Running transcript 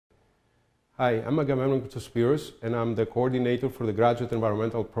Hi, I'm Agamemnon Koutsospyros, and I'm the coordinator for the Graduate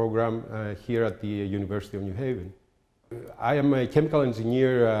Environmental Program here at the University of New Haven. I am a chemical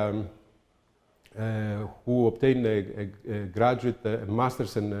engineer who obtained a graduate, a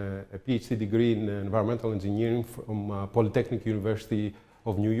master's and a Ph.D. degree in environmental engineering from Polytechnic University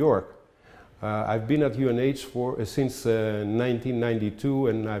of New York. I've been at UNH since 1992,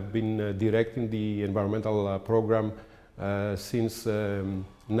 and I've been directing the environmental program since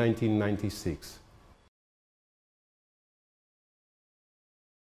 1996.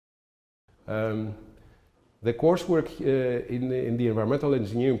 The coursework in the environmental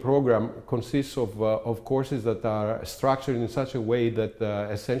engineering program consists of courses that are structured in such a way that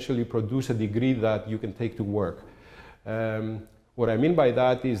essentially produce a degree that you can take to work. What I mean by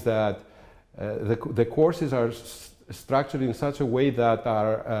that is that the courses are structured in such a way that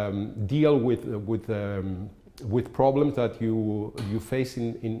are deal with problems that you face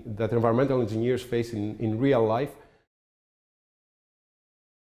that environmental engineers face in real life.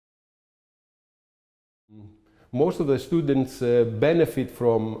 Most of the students benefit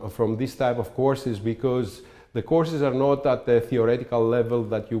from this type of courses because the courses are not at the theoretical level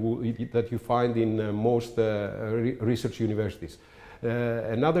that you find in most research universities.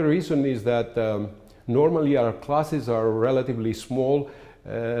 Another reason is that normally our classes are relatively small.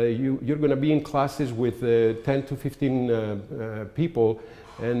 You're going to be in classes with 10 to 15 people,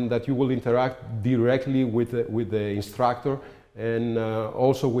 and that you will interact directly with the instructor and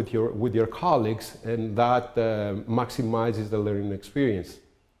also with your colleagues, and that maximizes the learning experience.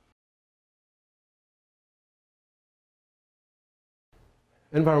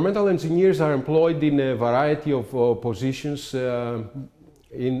 Environmental engineers are employed in a variety of positions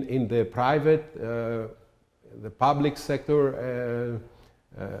in the private, the public sector.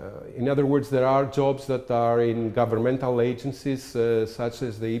 In other words, there are jobs that are in governmental agencies such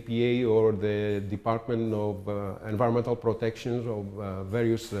as the EPA or the Department of Environmental Protection of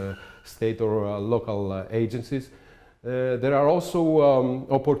various state or local agencies. There are also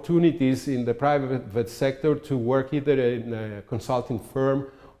opportunities in the private sector to work either in a consulting firm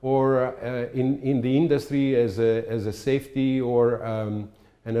or in the industry as a safety or an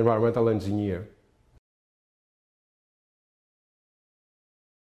environmental engineer.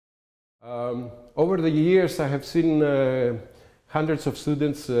 Over the years, I have seen hundreds of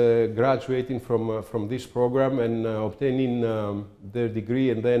students graduating from this program and obtaining their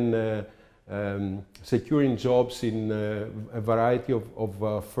degree, and then securing jobs in a variety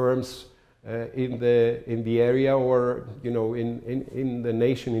of firms in the area, or in the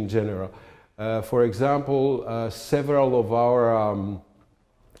nation in general. For example, several of our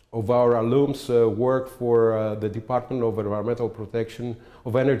alums work for the Department of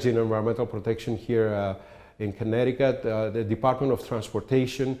Energy and Environmental Protection here in Connecticut, the Department of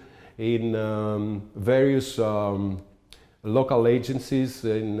Transportation, in various local agencies,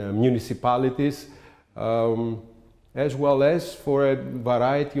 in municipalities, as well as for a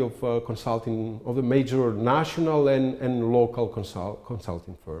variety of consulting, of the major national and local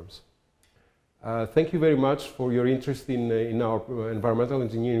consulting firms. Thank you very much for your interest in our environmental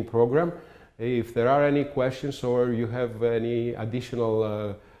engineering program. If there are any questions or you have any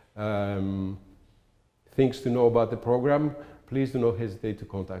additional things to know about the program, please do not hesitate to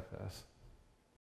contact us.